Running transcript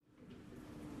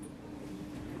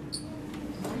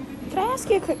ask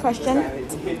you a quick question?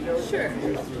 Sure.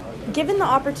 Given the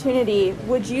opportunity,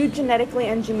 would you genetically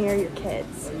engineer your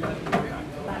kids?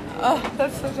 Oh,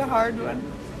 that's such a hard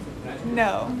one.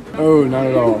 No. Oh, not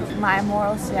at all. My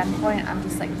moral standpoint, I'm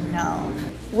just like, no.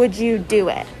 Would you do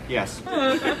it? Yes. No.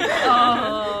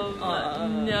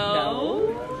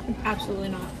 Absolutely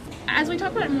not. As we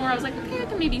talked about it more, I was like, okay, I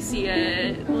can maybe see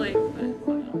it.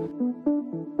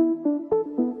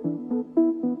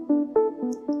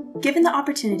 Given the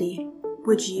opportunity,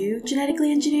 would you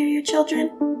genetically engineer your children?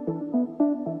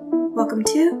 Welcome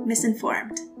to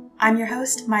Misinformed. I'm your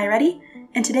host, Maya Reddy,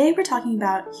 and today we're talking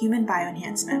about human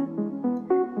bioenhancement.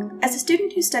 As a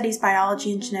student who studies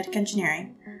biology and genetic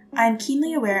engineering, I am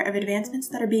keenly aware of advancements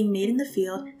that are being made in the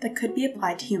field that could be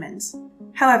applied to humans.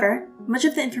 However, much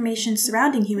of the information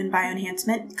surrounding human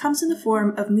bioenhancement comes in the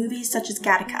form of movies such as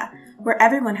Gattaca, where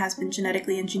everyone has been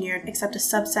genetically engineered except a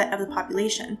subset of the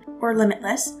population, or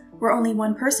Limitless, where only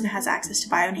one person has access to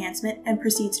bioenhancement and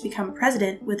proceeds to become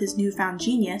president with his newfound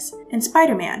genius, and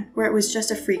Spider-Man, where it was just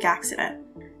a freak accident.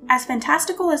 As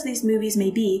fantastical as these movies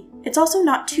may be, it's also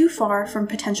not too far from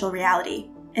potential reality,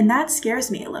 and that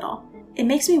scares me a little. It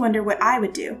makes me wonder what I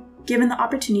would do, given the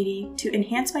opportunity to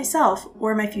enhance myself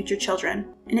or my future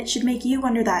children, and it should make you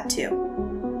wonder that too.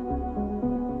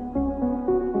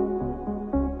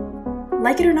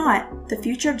 Like it or not, the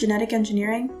future of genetic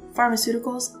engineering,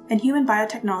 pharmaceuticals, and human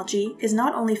biotechnology is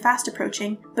not only fast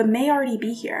approaching, but may already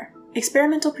be here.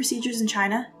 Experimental procedures in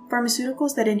China,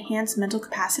 pharmaceuticals that enhance mental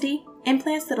capacity,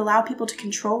 implants that allow people to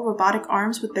control robotic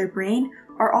arms with their brain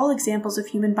are all examples of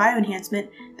human bioenhancement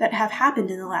that have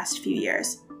happened in the last few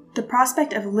years. The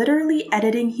prospect of literally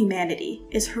editing humanity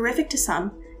is horrific to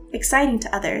some, exciting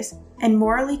to others, and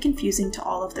morally confusing to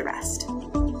all of the rest.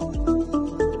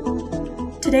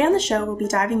 Today on the show, we'll be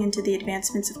diving into the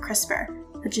advancements of CRISPR,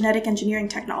 a genetic engineering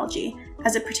technology,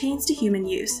 as it pertains to human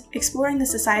use, exploring the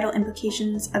societal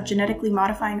implications of genetically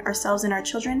modifying ourselves and our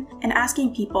children, and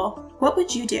asking people, what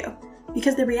would you do?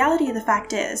 Because the reality of the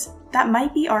fact is, that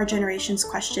might be our generation's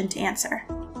question to answer.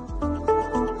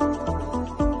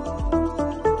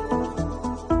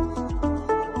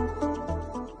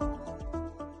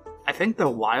 I think the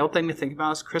wild thing to think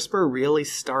about is CRISPR really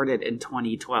started in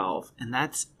 2012, and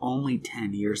that's only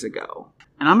 10 years ago.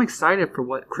 And I'm excited for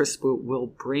what CRISPR will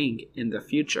bring in the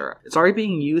future. It's already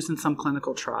being used in some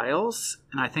clinical trials,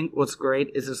 and I think what's great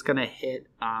is it's going to hit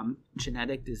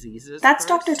genetic diseases. That's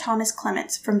Dr. Thomas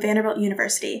Clements from Vanderbilt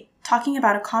University, talking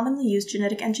about a commonly used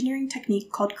genetic engineering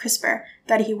technique called CRISPR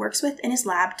that he works with in his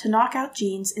lab to knock out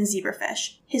genes in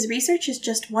zebrafish. His research is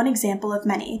just one example of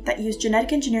many that use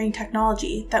genetic engineering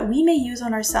technology that we may use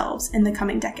on ourselves in the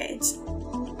coming decades.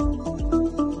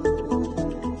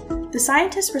 The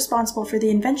scientists responsible for the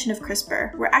invention of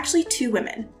CRISPR were actually two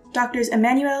women, Drs.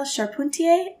 Emmanuelle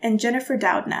Charpentier and Jennifer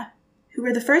Doudna, who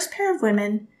were the first pair of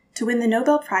women to win the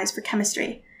Nobel Prize for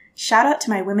Chemistry. Shout out to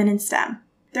my women in STEM.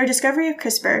 Their discovery of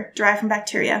CRISPR, derived from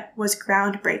bacteria, was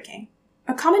groundbreaking.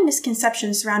 A common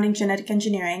misconception surrounding genetic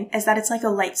engineering is that it's like a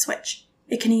light switch.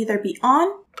 It can either be on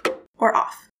or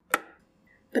off.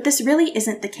 But this really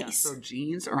isn't the case. Yeah, so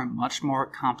genes are a much more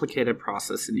complicated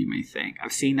process than you may think.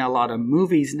 I've seen a lot of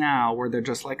movies now where they're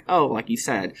just like, oh, like you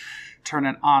said, turn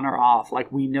it on or off. Like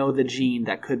we know the gene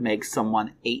that could make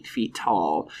someone 8 feet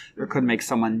tall or could make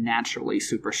someone naturally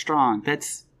super strong.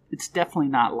 It's definitely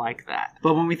not like that.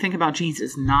 But when we think about genes,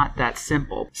 it's not that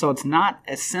simple. So it's not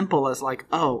as simple as like,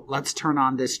 oh, let's turn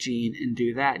on this gene and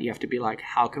do that. You have to be like,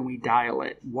 how can we dial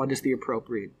it? What is the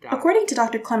appropriate dial? According to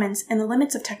Dr. Clements and the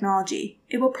limits of technology,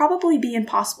 it will probably be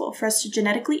impossible for us to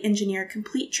genetically engineer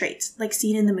complete traits like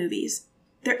seen in the movies.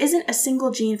 There isn't a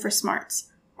single gene for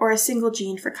smarts or a single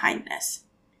gene for kindness.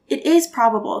 It is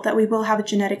probable that we will have a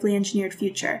genetically engineered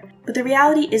future, but the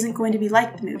reality isn't going to be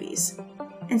like the movies.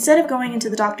 Instead of going into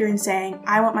the doctor and saying,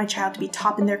 I want my child to be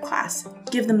top in their class,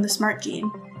 give them the smart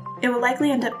gene, it will likely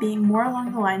end up being more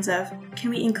along the lines of,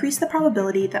 can we increase the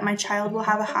probability that my child will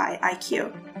have a high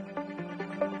IQ?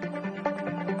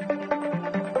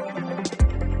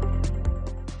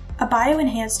 A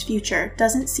bioenhanced future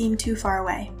doesn't seem too far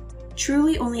away.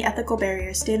 Truly only ethical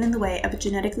barriers stand in the way of a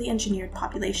genetically engineered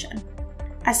population.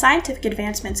 As scientific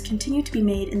advancements continue to be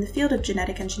made in the field of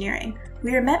genetic engineering,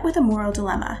 we are met with a moral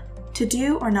dilemma. To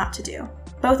do or not to do,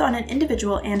 both on an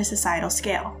individual and a societal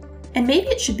scale. And maybe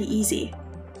it should be easy.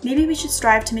 Maybe we should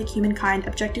strive to make humankind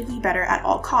objectively better at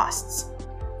all costs.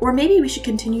 Or maybe we should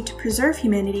continue to preserve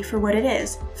humanity for what it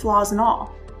is, flaws and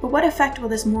all. But what effect will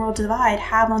this moral divide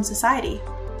have on society?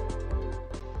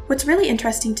 What's really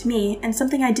interesting to me, and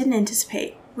something I didn't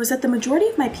anticipate, was that the majority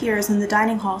of my peers in the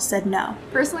dining hall said no.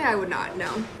 Personally, I would not,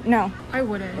 no. No. I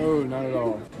wouldn't. Oh, not at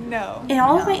all. No. In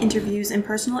all of my interviews and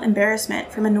personal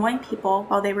embarrassment from annoying people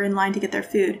while they were in line to get their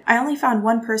food, I only found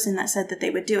one person that said that they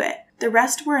would do it. The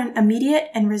rest were an immediate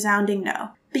and resounding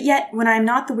no. But yet, when I'm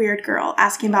not the weird girl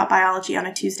asking about biology on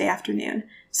a Tuesday afternoon,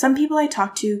 some people I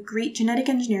talk to greet genetic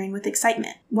engineering with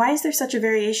excitement. Why is there such a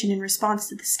variation in response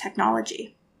to this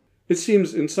technology? It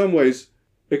seems in some ways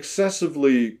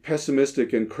excessively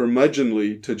pessimistic and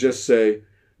curmudgeonly to just say,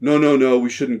 no, we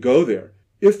shouldn't go there.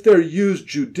 If they're used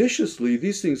judiciously,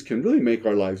 these things can really make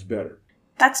our lives better.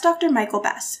 That's Dr. Michael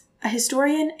Bess, a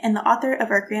historian and the author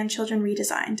of Our Grandchildren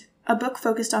Redesigned, a book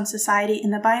focused on society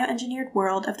in the bioengineered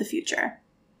world of the future.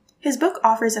 His book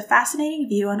offers a fascinating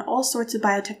view on all sorts of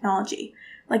biotechnology,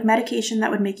 like medication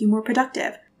that would make you more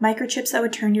productive, microchips that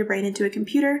would turn your brain into a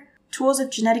computer, tools of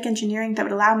genetic engineering that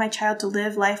would allow my child to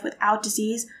live life without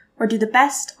disease or do the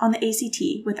best on the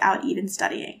ACT without even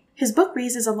studying. His book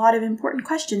raises a lot of important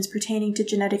questions pertaining to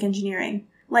genetic engineering,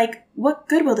 like what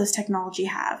good will this technology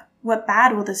have? What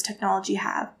bad will this technology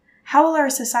have? How will our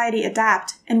society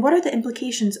adapt? And what are the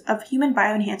implications of human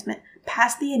bioenhancement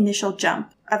past the initial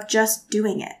jump of just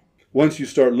doing it? Once you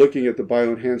start looking at the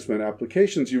bioenhancement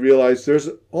applications, you realize there's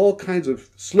all kinds of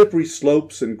slippery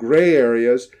slopes and gray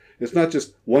areas. It's not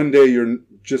just one day you're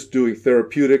just doing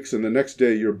therapeutics and the next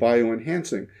day you're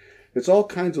bioenhancing. It's all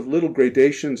kinds of little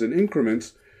gradations and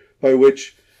increments by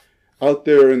which out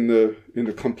there in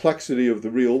the complexity of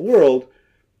the real world,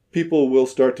 people will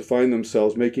start to find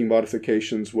themselves making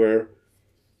modifications where,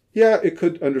 yeah, it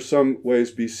could under some ways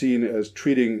be seen as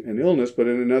treating an illness, but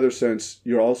in another sense,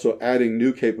 you're also adding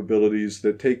new capabilities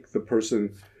that take the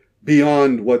person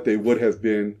beyond what they would have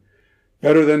been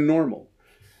better than normal.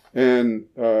 And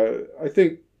I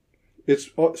think it's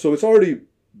already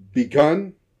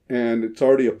begun, and it's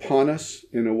already upon us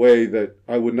in a way that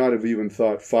I would not have even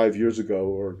thought 5 years ago,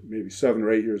 or maybe 7 or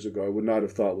 8 years ago, I would not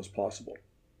have thought was possible.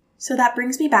 So that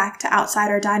brings me back to outside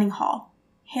our dining hall,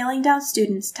 hailing down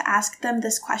students to ask them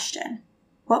this question: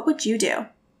 what would you do?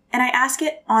 And I ask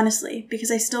it honestly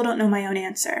because I still don't know my own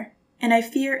answer. And I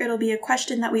fear it'll be a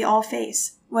question that we all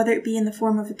face, whether it be in the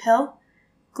form of a pill,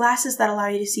 glasses that allow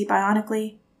you to see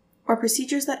bionically, or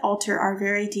procedures that alter our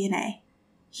very DNA.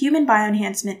 Human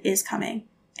bioenhancement is coming,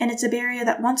 and it's a barrier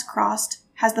that once crossed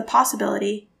has the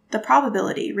possibility, the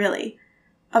probability really,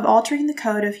 of altering the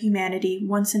code of humanity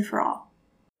once and for all.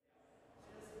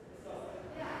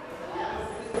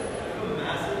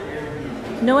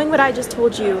 Knowing what I just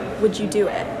told you, would you do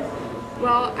it?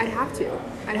 Well, I'd have to.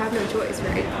 I'd have no choice,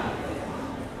 right?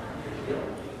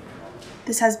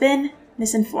 This has been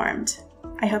Misinformed.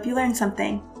 I hope you learned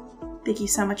something. Thank you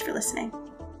so much for listening.